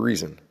tell it for a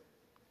reason.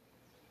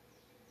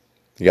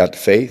 You got the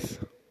faith?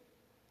 You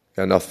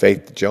got enough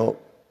faith to jump?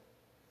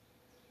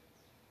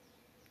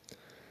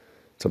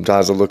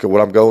 Sometimes I look at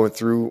what I'm going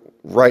through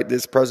right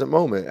this present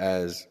moment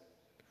as,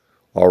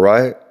 all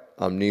right,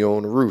 I'm Neo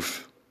on the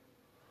roof.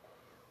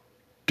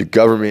 The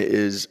government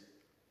is,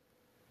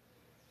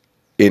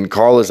 in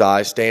Carla's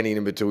eyes, standing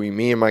in between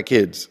me and my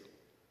kids.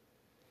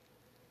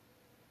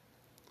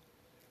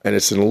 And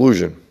it's an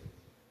illusion.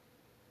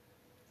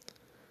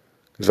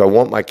 Because if I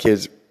want my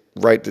kids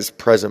right this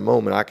present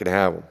moment, I can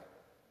have them.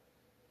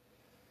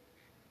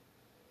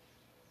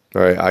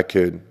 All right, I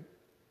could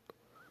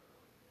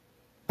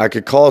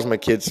cause my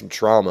kids some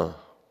trauma.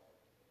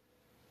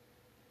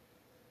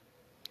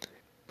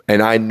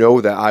 And I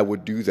know that I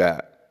would do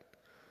that.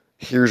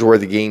 Here's where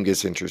the game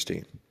gets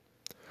interesting.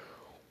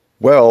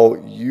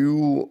 Well,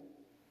 you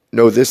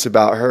know this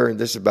about her and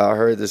this about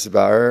her, this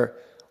about her.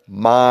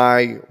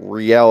 My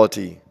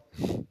reality.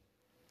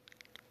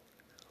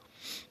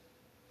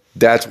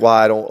 That's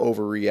why I don't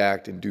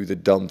overreact and do the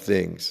dumb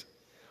things.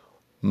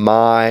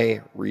 My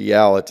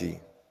reality.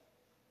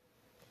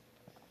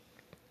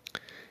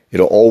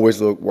 It'll always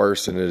look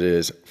worse than it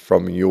is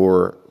from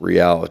your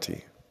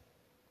reality.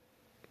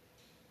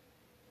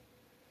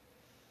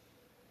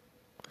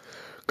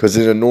 Because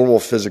in a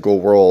normal physical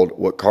world,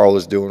 what Carl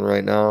is doing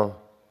right now,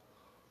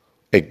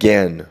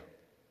 again,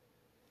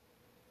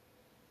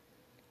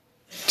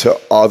 to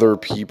other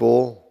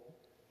people,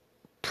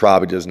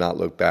 probably does not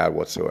look bad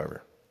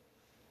whatsoever.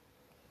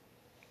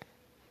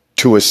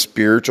 To a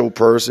spiritual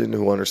person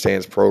who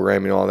understands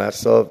programming and all that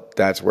stuff,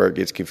 that's where it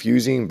gets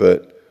confusing,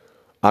 but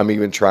I'm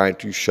even trying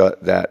to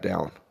shut that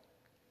down.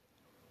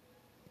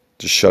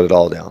 Just shut it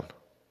all down.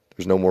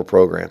 There's no more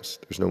programs.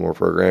 There's no more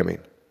programming.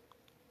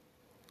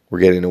 We're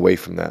getting away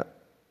from that.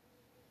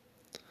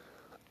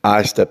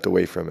 I stepped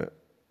away from it.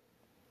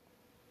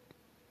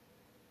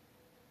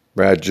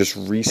 I just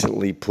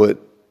recently put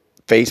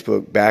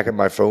Facebook back in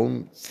my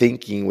phone,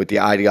 thinking with the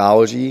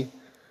ideology,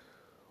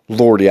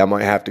 Lordy, I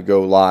might have to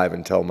go live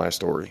and tell my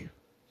story.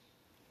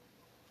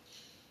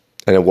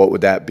 And then what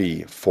would that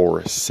be?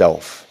 For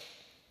self.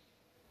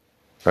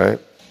 Right?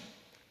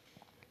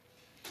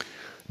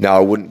 Now, I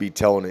wouldn't be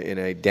telling it in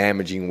a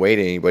damaging way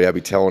to anybody. I'd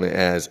be telling it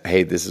as,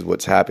 hey, this is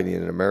what's happening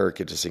in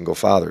America to single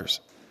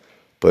fathers.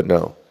 But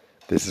no,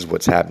 this is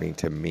what's happening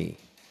to me.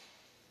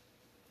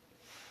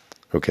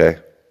 Okay?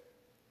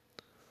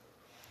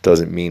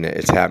 Doesn't mean that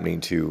it's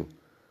happening to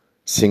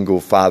single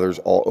fathers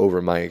all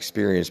over my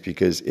experience,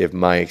 because if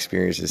my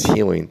experience is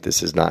healing,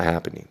 this is not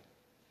happening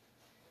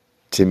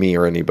to me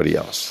or anybody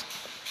else.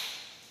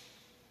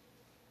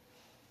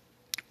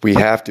 We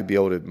have to be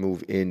able to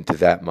move into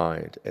that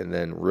mind and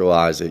then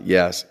realize that,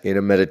 yes, in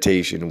a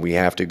meditation, we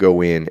have to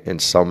go in and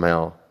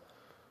somehow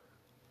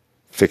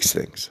fix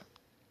things.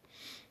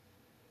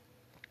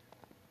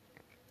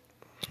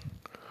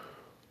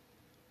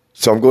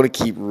 So I'm going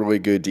to keep really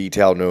good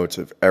detailed notes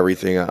of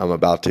everything I'm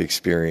about to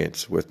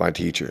experience with my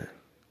teacher.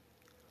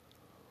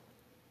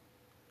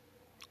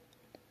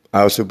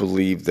 I also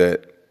believe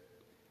that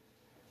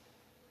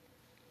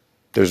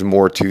there's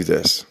more to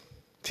this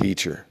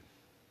teacher.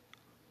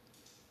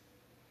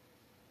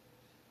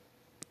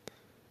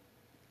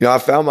 You know, I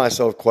found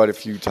myself quite a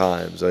few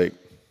times, like,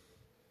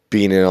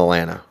 being in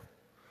Atlanta,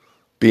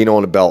 being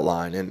on the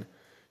Beltline. And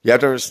you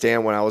have to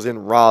understand, when I was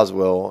in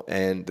Roswell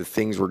and the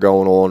things were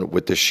going on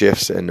with the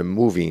shifts and the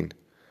moving,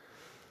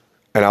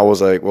 and I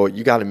was like, well,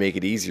 you got to make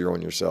it easier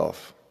on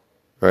yourself,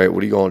 right?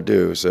 What are you going to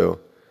do? So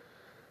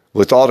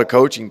with all the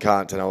coaching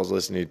content I was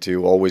listening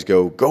to, always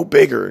go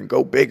bigger and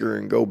go bigger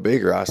and go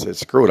bigger. I said,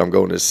 screw it, I'm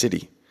going to the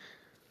city.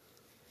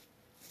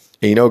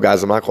 And you know,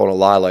 guys, I'm not going to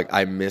lie, like,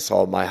 I miss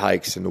all my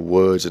hikes in the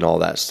woods and all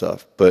that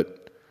stuff.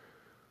 But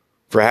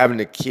for having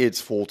the kids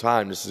full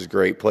time, this is a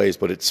great place.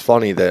 But it's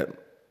funny that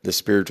the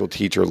spiritual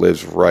teacher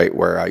lives right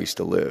where I used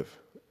to live,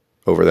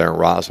 over there in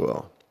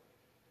Roswell.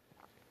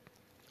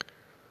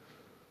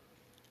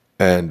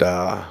 And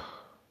I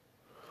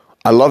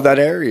love that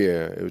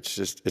area.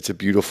 It's a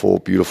beautiful,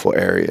 beautiful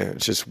area.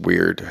 It's just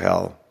weird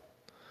how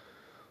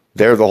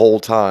they're the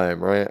whole time,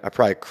 right? I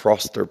probably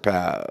crossed their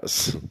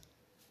paths.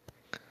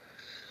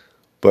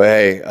 But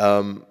hey,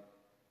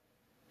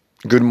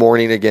 good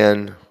morning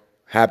again.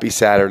 Happy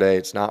Saturday.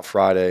 It's not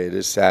Friday. It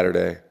is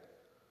Saturday.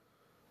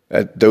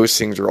 Those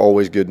things are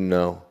always good to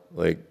know.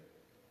 Like,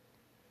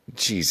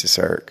 Jesus,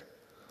 Eric.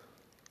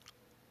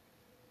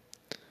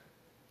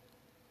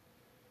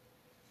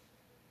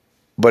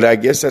 But I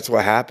guess that's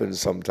what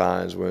happens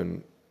sometimes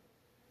when,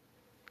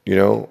 you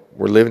know,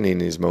 we're living in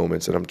these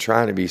moments, and I'm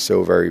trying to be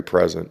so very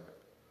present.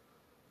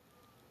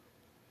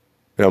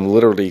 And I'm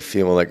literally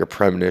feeling like a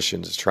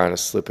premonition is trying to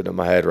slip into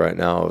my head right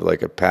now, of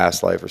like a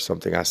past life or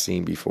something I've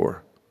seen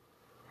before.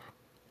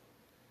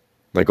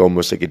 Like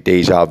almost like a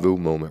deja vu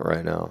moment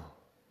right now.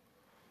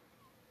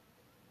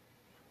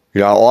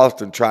 You know, I'll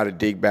often try to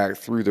dig back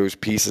through those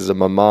pieces of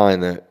my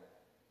mind, that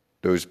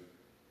those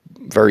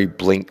very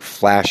blink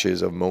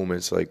flashes of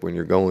moments, like when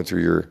you're going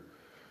through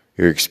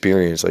your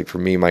experience. Like for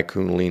me, my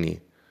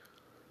Kundalini,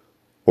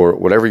 or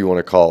whatever you want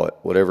to call it,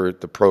 whatever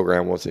the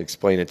program wants to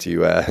explain it to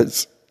you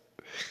as.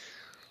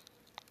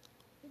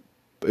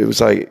 It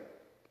was like,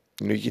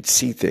 you know, you could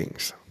see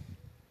things.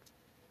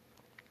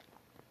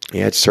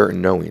 You had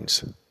certain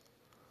knowings.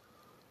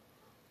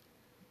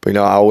 But, you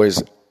know, I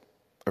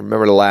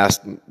remember the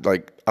last,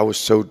 like, I was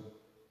so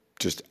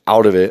just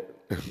out of it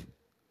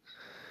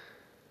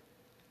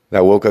that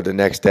I woke up the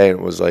next day and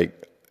it was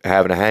like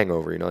having a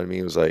hangover, you know what I mean?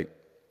 It was like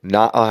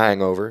not a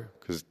hangover,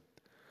 because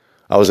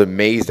I was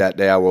amazed that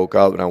day I woke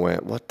up and I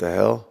went, what the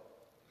hell?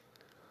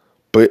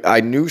 But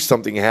I knew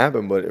something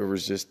happened, but it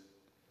was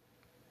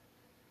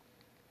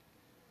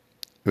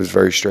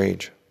very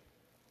strange.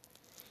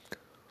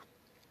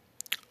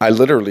 I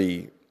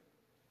literally,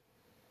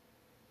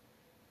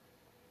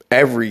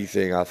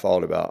 everything I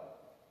thought about,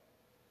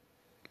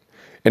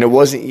 and it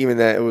wasn't even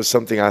that it was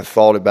something I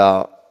thought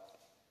about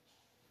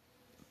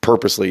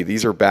purposely.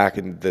 These are back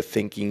in the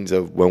thinkings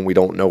of when we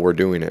don't know we're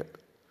doing it.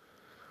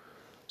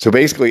 So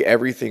basically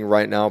everything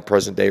right now,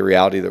 present day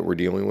reality that we're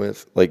dealing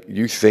with, like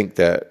you think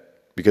that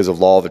because of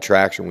law of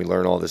attraction, we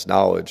learn all this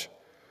knowledge,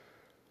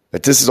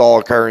 that this is all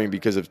occurring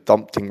because of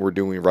something we're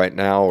doing right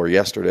now or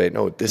yesterday.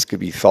 No, this could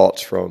be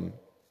thoughts from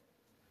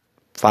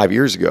 5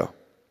 years ago.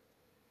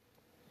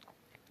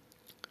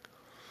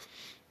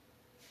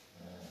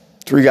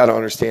 So we got to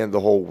understand the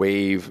whole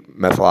wave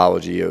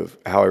methodology of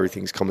how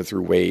everything's coming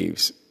through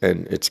waves,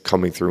 and it's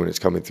coming through and it's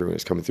coming through and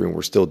it's coming through, and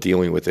we're still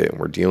dealing with it and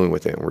we're dealing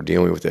with it and we're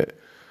dealing with it.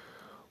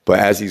 But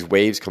as these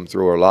waves come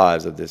through our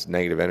lives of this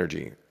negative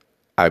energy,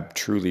 I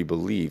truly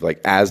believe, like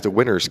as the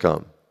winters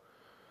come,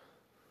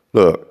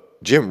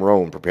 look, Jim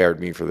Rohn prepared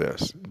me for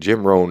this.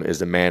 Jim Rohn is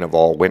the man of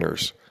all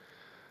winters.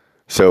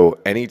 So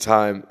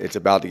anytime it's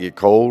about to get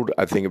cold,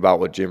 I think about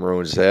what Jim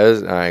Rohn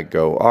says, and I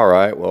go, all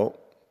right, well,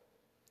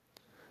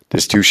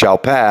 this too shall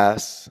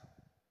pass.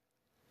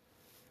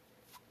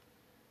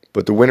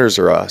 But the winters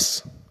are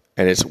us,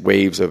 and it's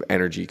waves of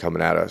energy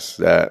coming at us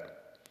that,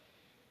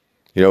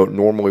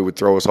 normally would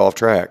throw us off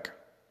track.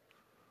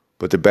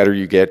 But the better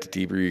you get, the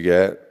deeper you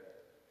get,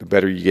 the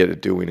better you get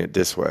at doing it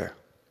this way.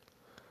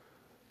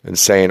 And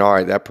saying, all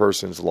right, that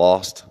person's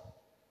lost.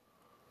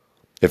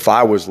 If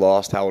I was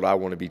lost, how would I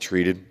want to be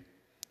treated?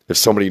 If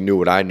somebody knew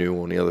what I knew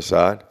on the other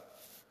side.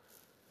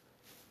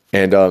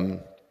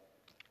 And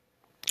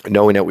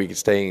knowing that we can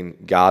stay in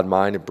God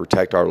mind and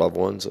protect our loved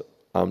ones,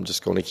 I'm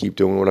just going to keep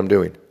doing what I'm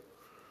doing.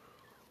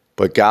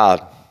 But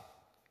God,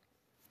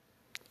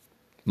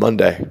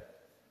 Monday.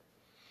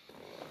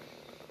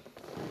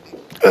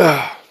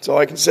 That's all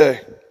I can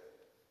say.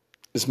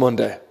 It's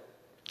Monday.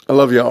 I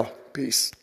love y'all. Peace.